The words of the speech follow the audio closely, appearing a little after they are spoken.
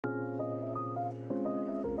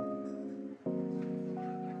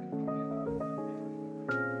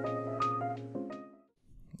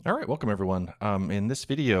All right, welcome everyone. In this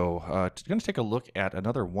video, going to take a look at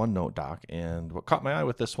another OneNote doc, and what caught my eye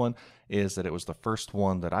with this one is that it was the first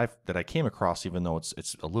one that I came across, even though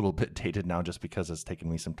it's a little bit dated now, just because it's taken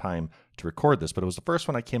me some time to record this. But it was the first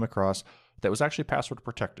one I came across that was actually password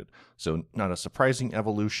protected. So not a surprising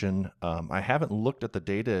evolution. I haven't looked at the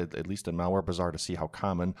data, at least in Malware Bazaar, to see how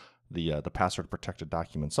common the password protected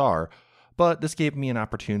documents are. But this gave me an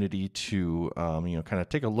opportunity to kind of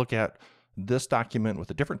take a look at this document with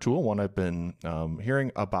a different tool, one I've been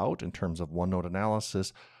hearing about in terms of OneNote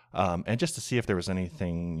analysis, and just to see if there was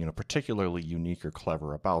anything particularly unique or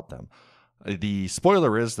clever about them. The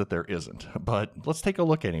spoiler is that there isn't, but let's take a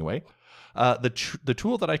look anyway. The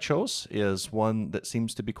tool that I chose is one that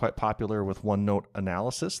seems to be quite popular with OneNote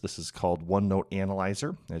analysis. This is called OneNote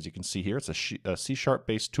Analyzer. As you can see here, it's a C#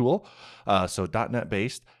 based tool, so .NET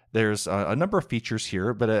based. There's a number of features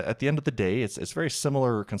here, but at the end of the day, it's very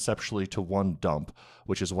similar conceptually to OneDump,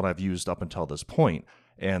 which is what I've used up until this point.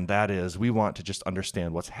 And that is, we want to just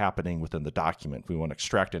understand what's happening within the document. We want to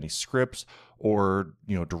extract any scripts or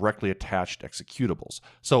directly attached executables.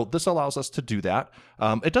 So this allows us to do that.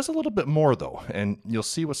 It does a little bit more though, and you'll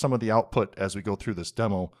see with some of the output as we go through this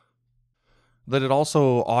demo that it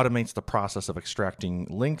also automates the process of extracting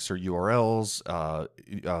links or URLs.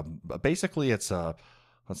 Basically, it's a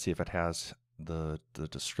let's see if it has the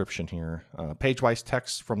description here. Page-wise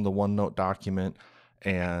text from the OneNote document,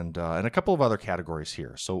 and a couple of other categories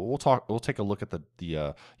here. So we'll take a look at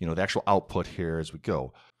the actual output here as we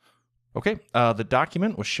go. Okay, the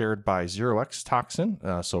document was shared by 0x Toxin,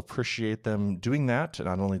 so appreciate them doing that.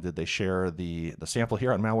 Not only did they share the sample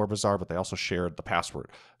here on Malware Bazaar, but they also shared the password.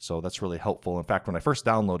 So that's really helpful. In fact, when I first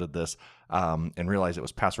downloaded this and realized it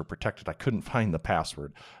was password protected, I couldn't find the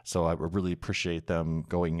password. So I really appreciate them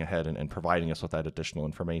going ahead and providing us with that additional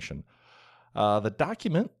information. The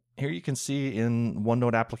document, here you can see in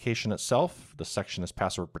OneNote application itself, the section is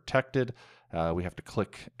password protected. We have to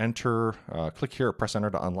click enter, click here, press enter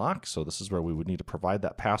to unlock. So this is where we would need to provide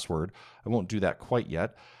that password. I won't do that quite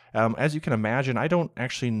yet. As you can imagine, I don't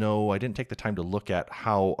actually know, I didn't take the time to look at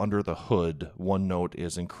how under the hood OneNote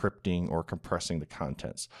is encrypting or compressing the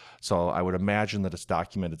contents. So I would imagine that it's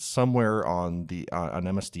documented somewhere on on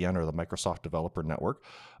MSDN or the Microsoft Developer Network,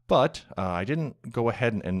 but I didn't go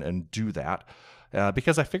ahead and do that.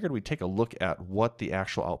 Because I figured we'd take a look at what the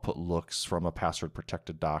actual output looks from a password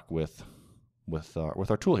protected doc with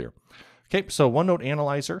our tool here. Okay, so OneNote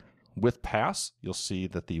Analyzer with pass, you'll see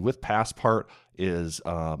that the with pass part is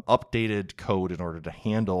updated code in order to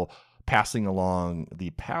handle passing along the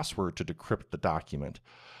password to decrypt the document.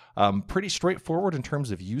 Pretty straightforward in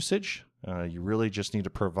terms of usage. You really just need to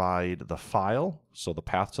provide the file, so the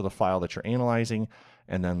path to the file that you're analyzing,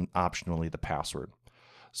 and then optionally the password.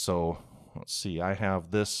 So let's see, I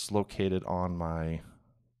have this located on my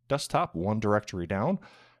desktop, one directory down.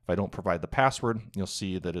 If I don't provide the password, you'll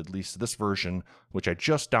see that at least this version, which I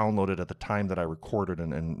just downloaded at the time that I recorded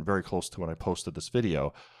and very close to when I posted this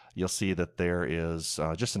video, you'll see that there is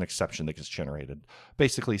just an exception that gets generated,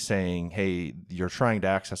 basically saying, hey, you're trying to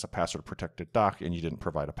access a password protected doc and you didn't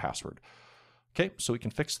provide a password. Okay, so we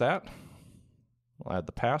can fix that. We'll add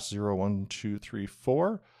the pass 0, 1, 2, 3,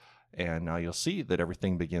 4. And now you'll see that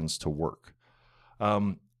everything begins to work.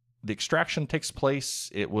 The extraction takes place.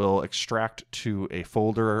 It will extract to a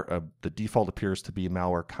folder. The default appears to be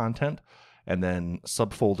malware content, and then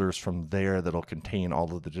subfolders from there that'll contain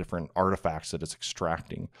all of the different artifacts that it's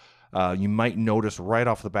extracting. You might notice right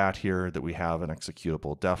off the bat here that we have an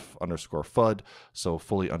executable def_fud, so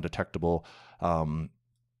fully undetectable.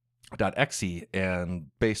 .exe, and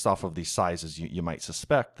based off of these sizes, you might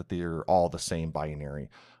suspect that they're all the same binary.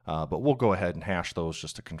 But we'll go ahead and hash those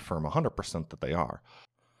just to confirm 100% that they are.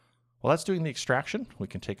 While that's doing the extraction, we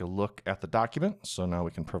can take a look at the document. So now we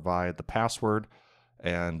can provide the password,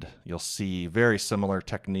 and you'll see very similar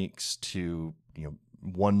techniques to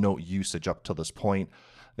OneNote usage up to this point.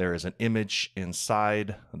 There is an image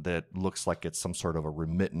inside that looks like it's some sort of a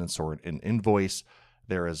remittance or an invoice.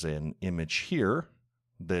 There is an image here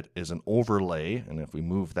that is an overlay, and if we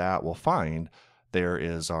move that, we'll find there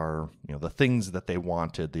is our, the things that they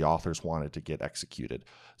wanted, the authors wanted to get executed.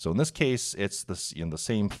 So in this case, it's this, the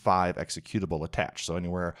same 5 executable attached. So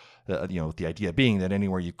anywhere, the idea being that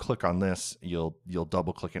anywhere you click on this, you'll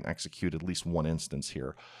double click and execute at least one instance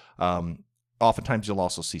here. Oftentimes you'll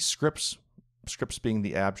also see scripts scripts being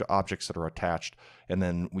the objects that are attached, and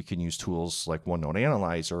then we can use tools like OneNote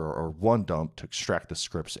Analyzer or OneDump to extract the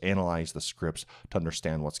scripts, analyze the scripts to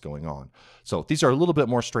understand what's going on. So these are a little bit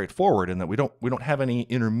more straightforward in that we don't have any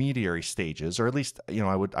intermediary stages, or at least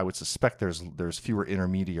I would suspect there's fewer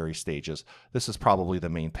intermediary stages. This is probably the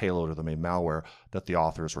main payload or the main malware that the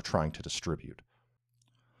authors were trying to distribute.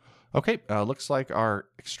 Okay, looks like our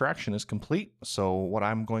extraction is complete. So what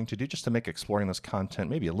I'm going to do just to make exploring this content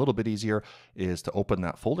maybe a little bit easier is to open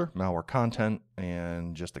that folder, malware content,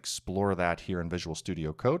 and just explore that here in Visual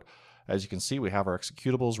Studio Code. As you can see, we have our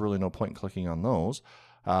executables, really no point in clicking on those.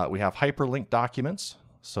 We have hyperlink documents,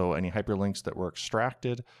 so any hyperlinks that were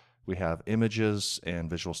extracted. We have images, and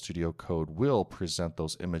Visual Studio Code will present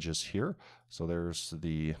those images here. So there's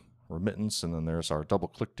the remittance, and then there's our double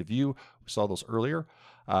click to view. We saw those earlier.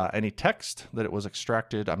 Any text that it was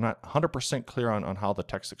extracted, I'm not 100% clear on how the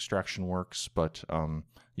text extraction works, but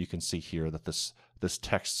you can see here that this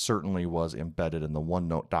text certainly was embedded in the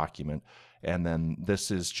OneNote document. And then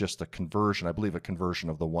this is just a conversion, I believe a conversion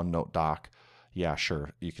of the OneNote doc. Yeah,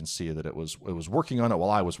 sure. You can see that it was working on it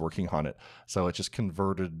while I was working on it. So it just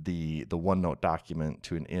converted the OneNote document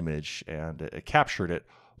to an image, and it captured it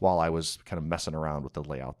while I was kind of messing around with the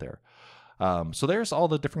layout there. So there's all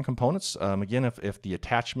the different components. Again, if the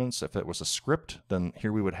attachments, if it was a script, then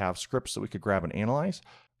here we would have scripts that we could grab and analyze.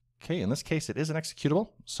 Okay, in this case, it is an executable.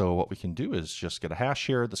 So what we can do is just get a hash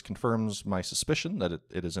here. This confirms my suspicion that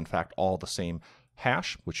it is in fact all the same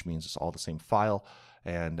hash, which means it's all the same file.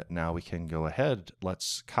 And now we can go ahead.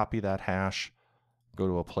 Let's copy that hash, go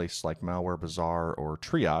to a place like Malware Bazaar or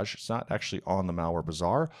Triage. It's not actually on the Malware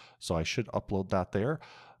Bazaar, so I should upload that there.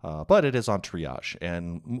 But it is on Triage,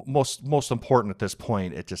 and most important at this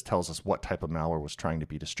point, it just tells us what type of malware was trying to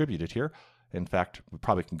be distributed here. In fact, we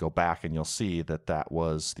probably can go back and you'll see that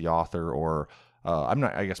was the author, or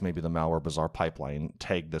I guess maybe the Malware Bazaar pipeline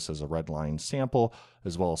tagged this as a red line sample,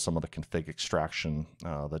 as well as some of the config extraction,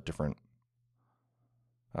 the different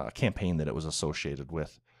campaign that it was associated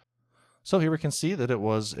with. So here we can see that it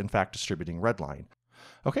was in fact distributing redline.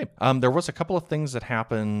 Okay, there was a couple of things that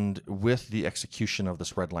happened with the execution of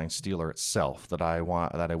this redline stealer itself that I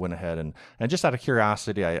went ahead and just out of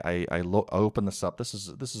curiosity, I opened this up. This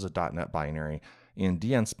is a .NET binary in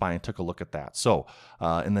dnspy and took a look at that. So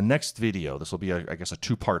in the next video, this will be I guess a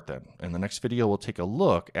two-part then. In the next video, we'll take a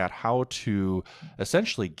look at how to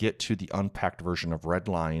essentially get to the unpacked version of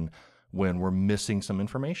redline when we're missing some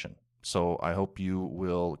information. So I hope you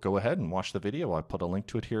will go ahead and watch the video. I'll put a link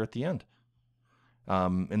to it here at the end.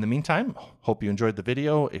 In the meantime, hope you enjoyed the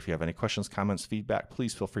video. If you have any questions, comments, feedback,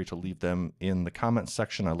 please feel free to leave them in the comments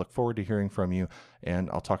section. I look forward to hearing from you, and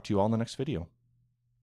I'll talk to you all in the next video.